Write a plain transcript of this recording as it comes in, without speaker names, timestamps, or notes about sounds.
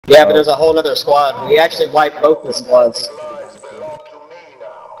Yeah, but there's a whole other squad. We actually wiped both the squads.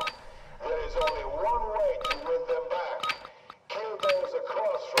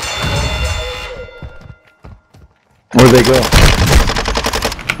 Where'd they go?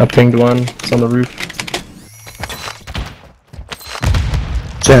 I pinged one. It's on the roof.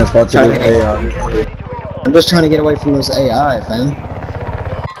 Chance, watch it. AI. I'm just trying to get away from this AI, fam.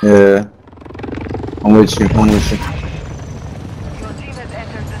 Yeah. I'm with you. I'm with you. Your team has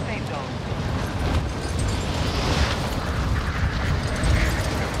entered the safe zone.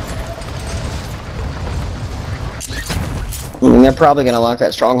 I mean, they're probably going to lock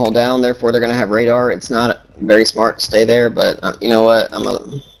that stronghold down, therefore they're going to have radar. It's not very smart to stay there, but you know what?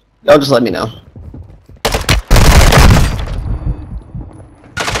 Y'all just let me know.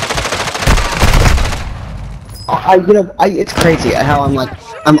 It's crazy how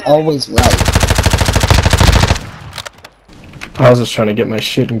I'm always right. I was just trying to get my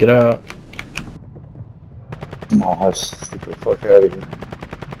shit and get out. Come on, hush. Get the fuck out of here.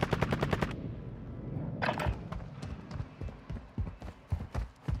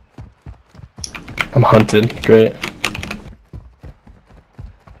 I'm hunted. Great.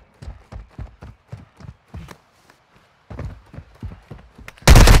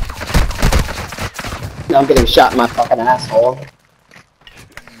 I'm getting shot in my fucking asshole.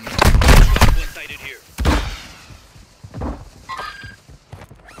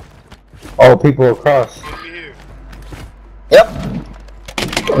 Oh, people across. Yep.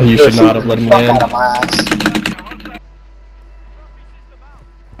 Oh, you should not have let him land. Out of my ass.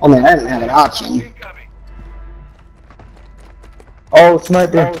 Oh man, I didn't have an option. Oh,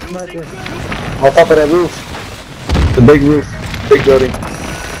 sniper. Oh, sniper. On top of that roof. The big roof. Big building.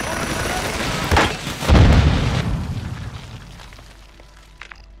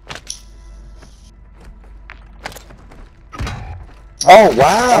 Oh,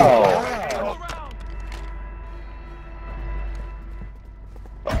 wow.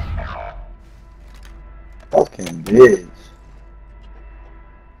 Fucking bitch.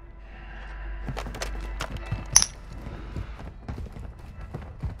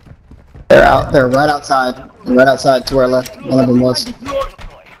 They're right outside. They're right outside to our left. One of them was.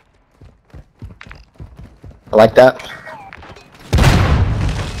 I like that.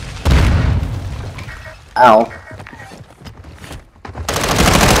 Ow.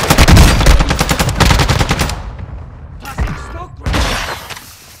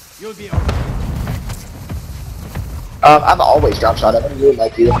 I've always drop shot at him,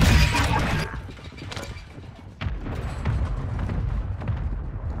 like you.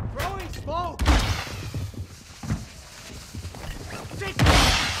 Throwing smoke!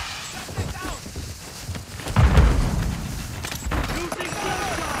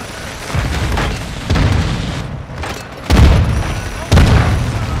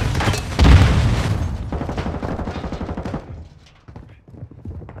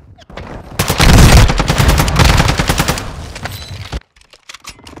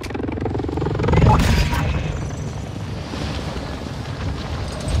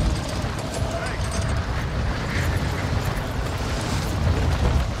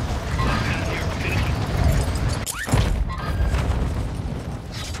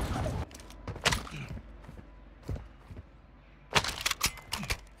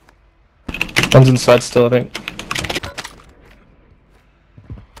 One's inside still, I think.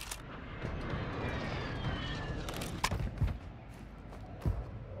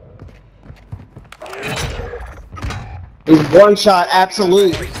 He's one shot,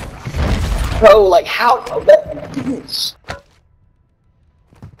 absolute. Bro, like how?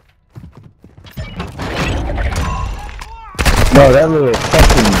 No, that little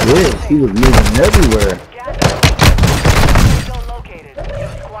fucking bitch. He was moving everywhere.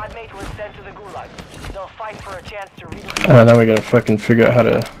 Now we gotta fucking figure out how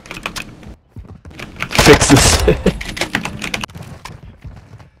to fix this.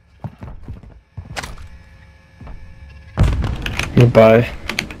 Goodbye.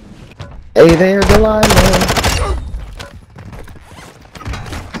 Hey there, Delilah.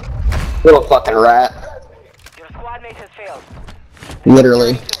 Little fucking rat. Your squad mate has failed.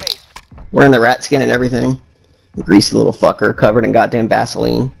 Literally. Wearing the rat skin and everything. Greasy little fucker covered in goddamn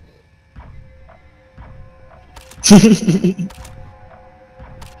Vaseline.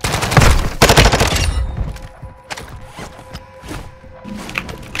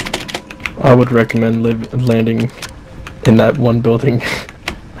 I would recommend landing in that one building.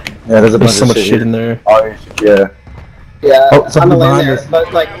 Yeah, there's a bunch so of much shit in there. Oh, yeah. Yeah, Oh, I'm gonna land there, us.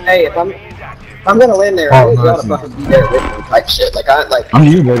 but like, hey, if I'm gonna land there, I need y'all to fucking be there with me type shit. Like, I'm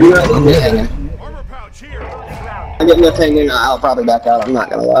you, baby. You're not leaving me hanging. I get nothing in, I'll probably back out, I'm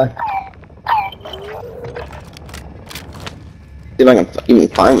not gonna lie. See if I can even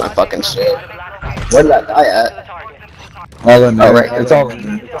find my fucking shit. Where did I die at? All in there. Oh, right. It's all in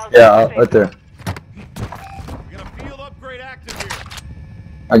there. Yeah, right there. We got a field upgrade active here.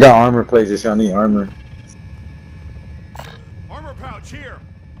 I got armor plates. I need armor. Armor pouch here.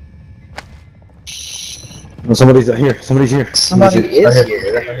 Oh, somebody's here. Somebody's here. Somebody is Right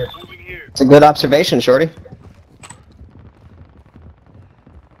here. It's a good observation, Shorty.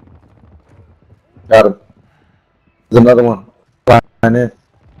 Got him. There's another one. Flying in.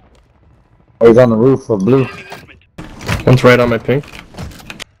 Oh, he's on the roof of blue. One's right on my ping.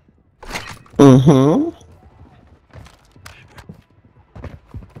 Mm-hmm.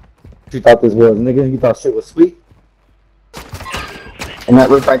 You thought this was, nigga? You thought shit was sweet? And that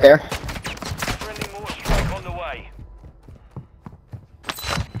roof right there? Friendly more strike on the way.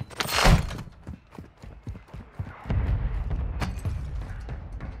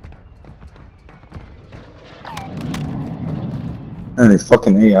 And these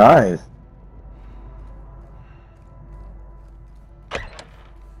fucking AIs.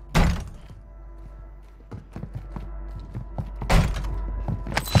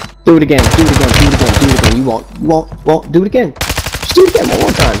 Do it again, do it again, do it again, do it again. You won't, do it again. Just do it again one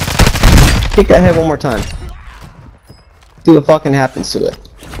more time. Kick that head one more time. See what fucking happens to it.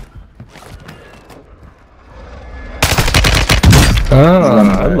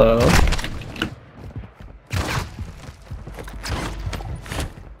 Ah, hello.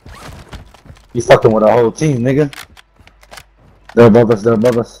 You fucking with our whole team, nigga. They're above us, they're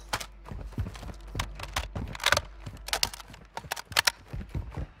above us.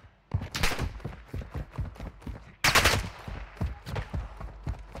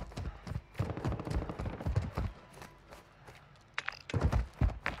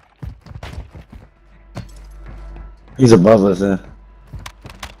 He's above us,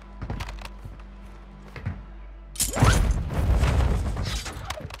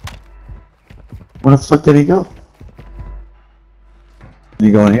 Where the fuck did he go?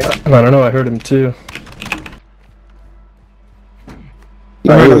 You going here? I don't know, I heard him too.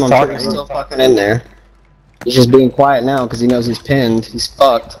 You Oh, he heard was him, I'm sure talking. he's still fucking in there. He's just being quiet now because he knows he's pinned. He's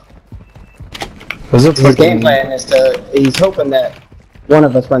fucked. Was it His game fucking... plan is he's hoping that one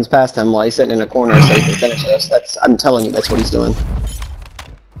of us runs past him while he's sitting in a corner so he can finish us. I'm telling you, that's what he's doing.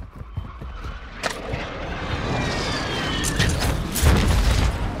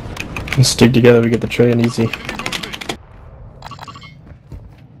 Let's stick together, we get the tray and easy.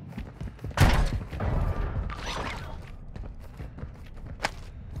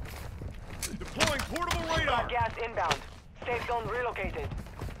 Deploying portable radar. Gas inbound. Safe zone relocated.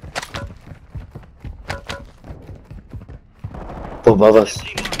 Above us.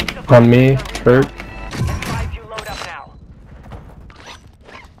 On me, hurt. Advise you load up now.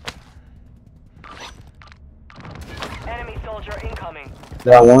 Enemy soldier incoming.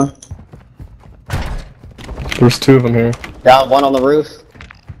 That one? There's two of them here. Got one on the roof.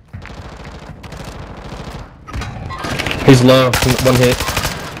 He's low, one hit.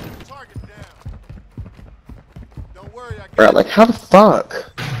 Target down. Don't worry, I Bro, like, how the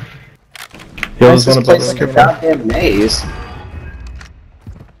fuck? Yeah, Why is there's one this above place us. like a goddamn maze?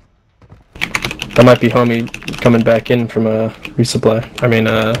 That might be homie coming back in from a resupply. I mean,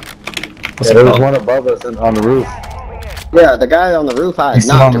 what's Yeah, it there was called? one above us and on the roof. Yeah, the guy on the roof I had He's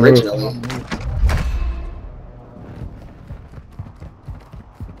still knocked on the roof. originally.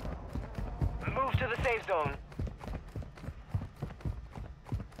 Move to the safe zone.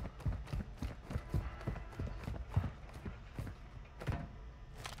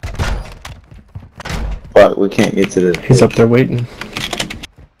 But we can't get to the. He's up there waiting.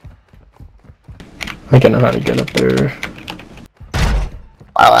 I don't know how to get up there.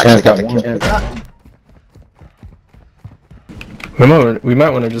 Wow, I actually got Chance the got kill. We might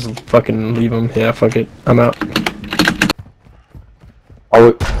want to just fucking leave him. Yeah, fuck it. I'm out.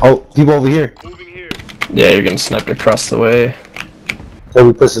 Oh, people over here. Yeah, you're getting sniped across the way. So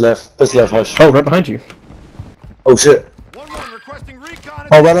we push left, hush. Oh, right behind you. Oh shit. 1-1 requesting recon.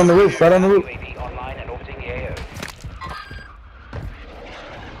 Oh, right on the roof, right on the roof. UAV online and orbiting the AO.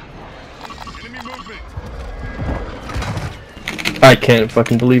 Enemy movement. I can't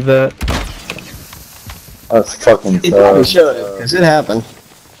fucking believe that. That's fucking He probably should have, because it happened.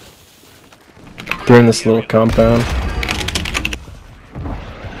 They're in this little compound.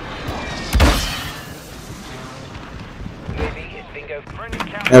 UAV is bingo. Friendly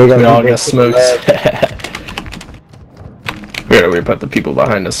count. Yeah, we We all people got smoked. left. We gotta worry about the people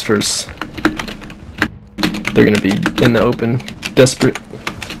behind us first. They're gonna be in the open, desperate.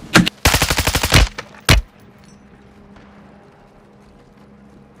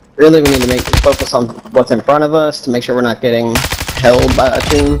 Really, we need to focus on what's in front of us to make sure we're not getting held by a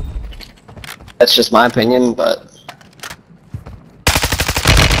team. That's just my opinion, but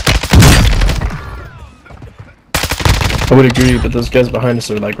I would agree, but those guys behind us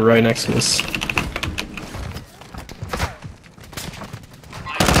are like right next to us.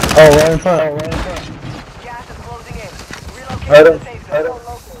 Oh, right in front. Gas is closing in. Relocate Right to on, the safe right zone. on.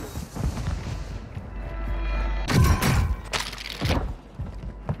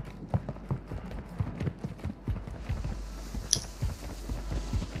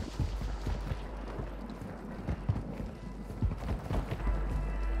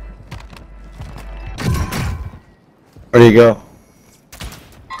 Where do you go?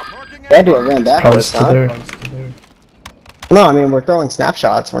 Marking they had to have enemy. ran Probably backwards, still huh? there. No, I mean, we're throwing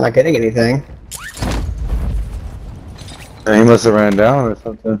snapshots. We're not getting anything. He must have ran down or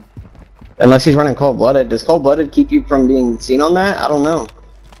something. Unless he's running cold-blooded. Does cold-blooded keep you from being seen on that? I don't know.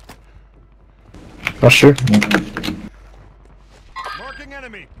 Not sure. Marking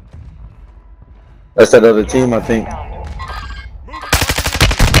enemy. That's that other team, I think. Moving.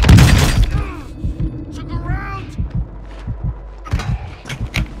 Took a round.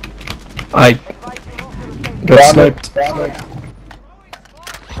 I got sniped. Ammo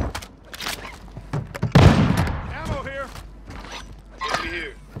here. Enemy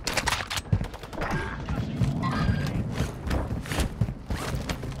here.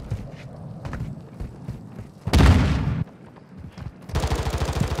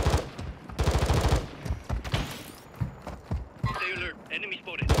 Stay alert. Enemy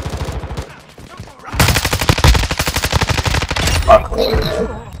spotted.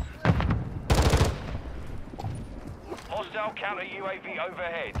 Hostile counter UAV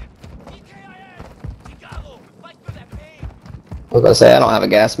overhead. I was gonna say, I don't have a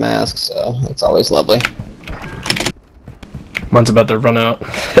gas mask, so it's always lovely. Mine's about to run out.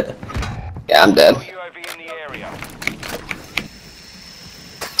 Yeah, I'm dead. UAV in the area.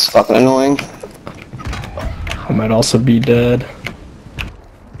 It's fucking annoying. I might also be dead.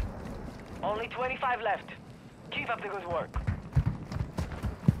 Only 25 left. Keep up the good work.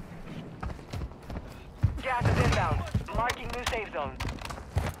 Gas is inbound. Marking new safe zone.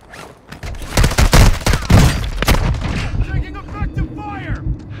 Taking effective fire.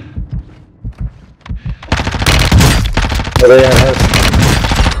 Where they at?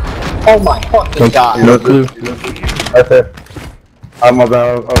 Oh my fucking god. No clue. Right there. I'm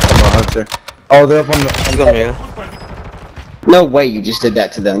about Hunter. Oh, they're up on the. I'm going here. No way you just did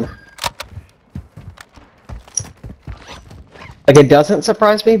that to them. Like, it doesn't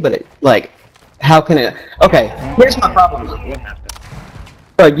surprise me, but it, like, how can it? Okay, here's my problem.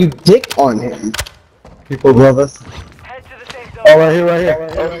 Bro, you dick on him. People love us. Head to the safe zone. Oh, right here, right here.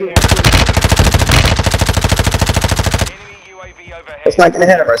 Enemy UAV overhead. Let's not get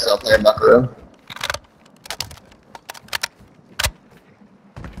ahead of ourselves there, buckaroo.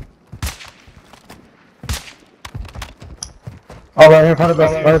 Oh, right here in front of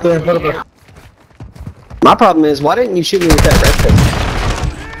us. Right there in front of us. My problem is, why didn't you shoot me with that red pistol?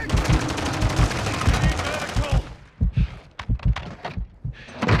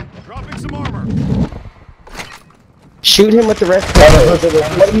 Dropping some armor. Shoot him with the red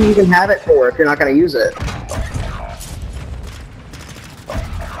pistol. What do you even have it for if you're not gonna use it? Victory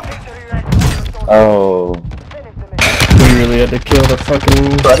record. Oh. Finish the mission. We really had to kill the fucking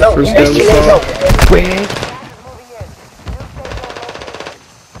No, first you guy guys we need saw. help. Quick. Gas is moving in. New safe zone located.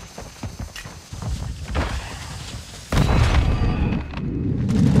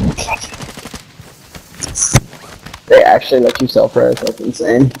 They actually let you self-res, that's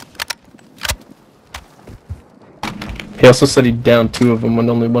insane. He also said he downed 2 of them when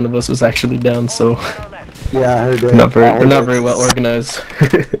only one of us was actually down, so Yeah, I heard that. they're not very well organized.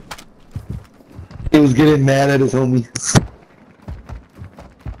 He was getting mad at his homie.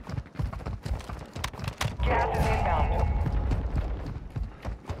 Gas is inbound.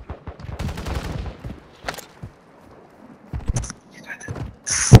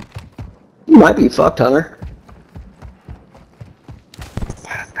 You might be fucked, Hunter.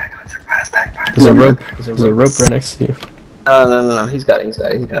 There's a rope. There's a rope right next to you. No, he's got it,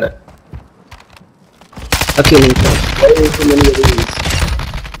 he got it. I've seen him catch way too many of these.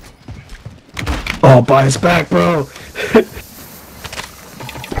 Oh, buy his back, bro.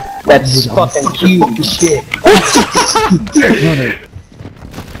 That's fucking huge shit.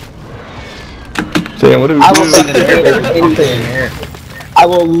 Damn, what do we I will do? suck anything. I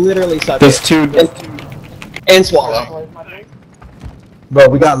will literally suck There's it. 2. And swallow. Bro,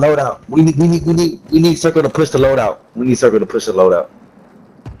 we got loadout. We need Circle to push the loadout. We need Circle to push the loadout.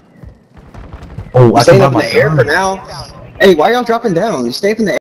 Oh, I Staying can up buy in my the air gun. for now. Hey, why y'all dropping down? You stay up in the air.